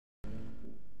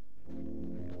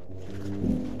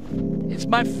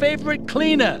my favorite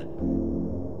cleaner.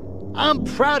 I'm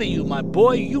proud of you, my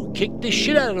boy. You kicked the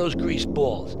shit out of those grease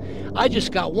balls. I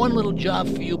just got one little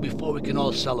job for you before we can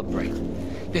all celebrate.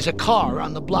 There's a car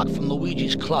around the block from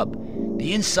Luigi's club.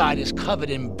 The inside is covered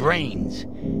in brains.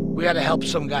 We gotta help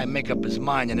some guy make up his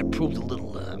mind, and it proved a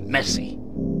little messy.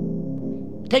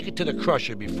 Take it to the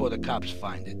crusher before the cops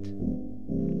find it.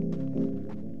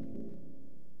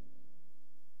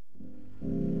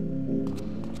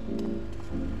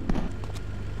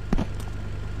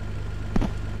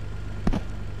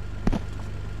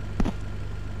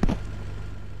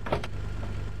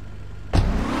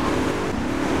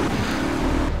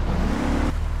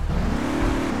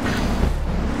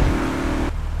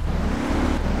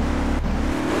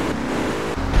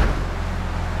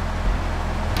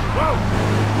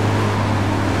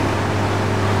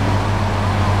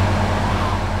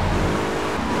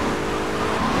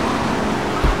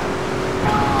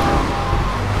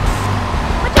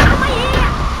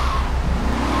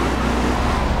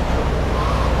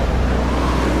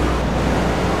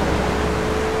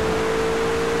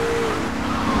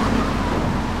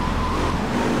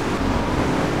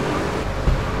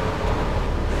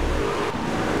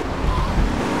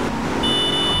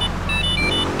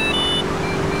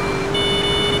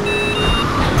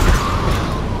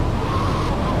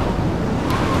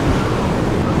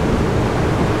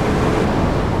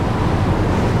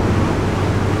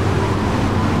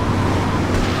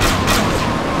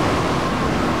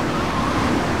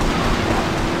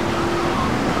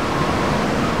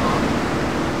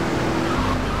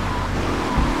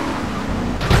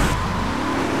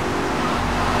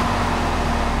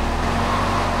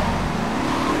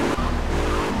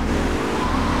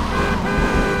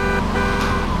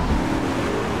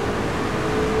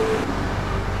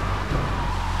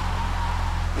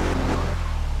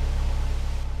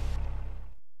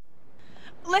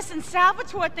 Listen,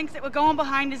 Salvatore thinks that we're going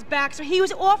behind his back, so he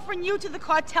was offering you to the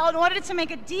cartel in order to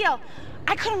make a deal.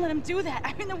 I couldn't let him do that.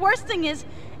 I mean, the worst thing is,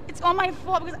 it's all my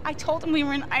fault because I told him we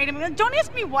were an item. Don't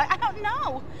ask me why, I don't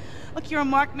know. Look, you're a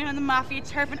marked man on the Mafia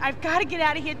turf, and I've got to get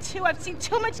out of here, too. I've seen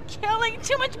too much killing,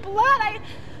 too much blood.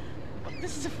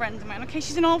 This is a friend of mine, okay?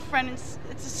 She's an old friend, and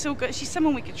it's so good. She's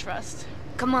someone we could trust.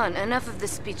 Come on, enough of the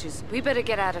speeches. We better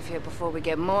get out of here before we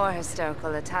get more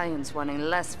hysterical Italians wanting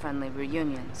less friendly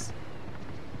reunions.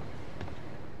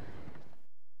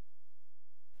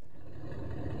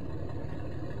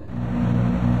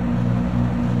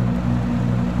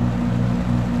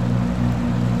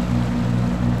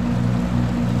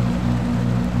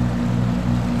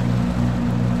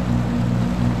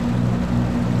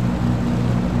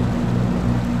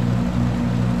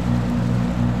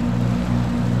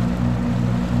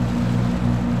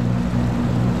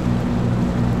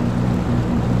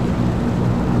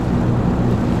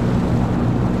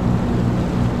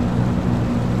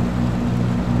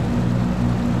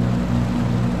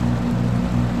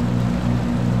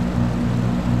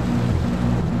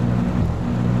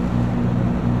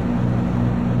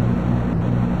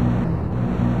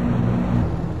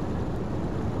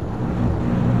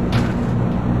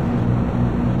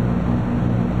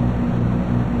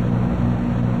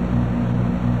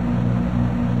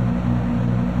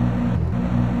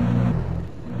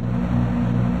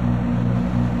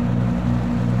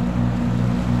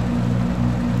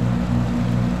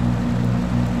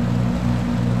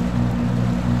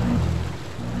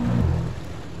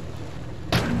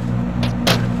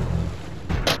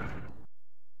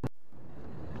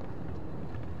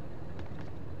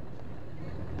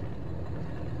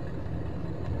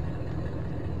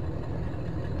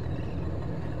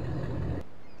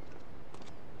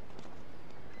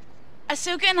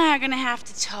 Asuka and I are gonna have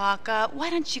to talk. Why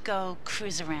don't you go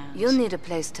cruise around? You'll need a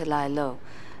place to lie low.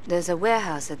 There's a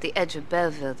warehouse at the edge of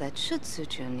Belleville that should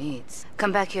suit your needs.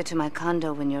 Come back here to my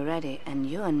condo when you're ready, and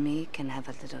you and me can have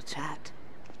a little chat.